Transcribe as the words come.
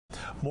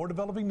More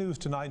developing news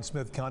tonight in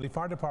Smith County.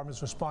 Fire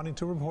departments responding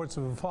to reports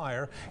of a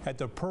fire at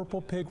the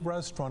Purple Pig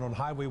restaurant on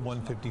Highway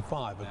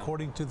 155.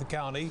 According to the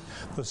county,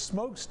 the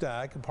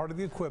smokestack, part of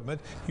the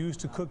equipment used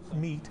to cook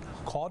meat,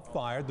 caught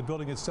fire. The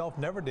building itself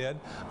never did.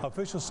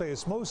 Officials say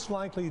it's most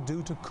likely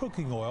due to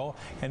cooking oil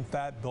and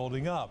fat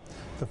building up.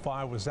 The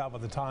fire was out by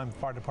the time the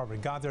fire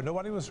department got there.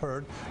 Nobody was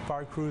hurt.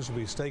 Fire crews will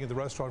be staying at the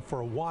restaurant for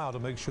a while to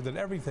make sure that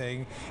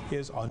everything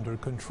is under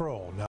control. Now,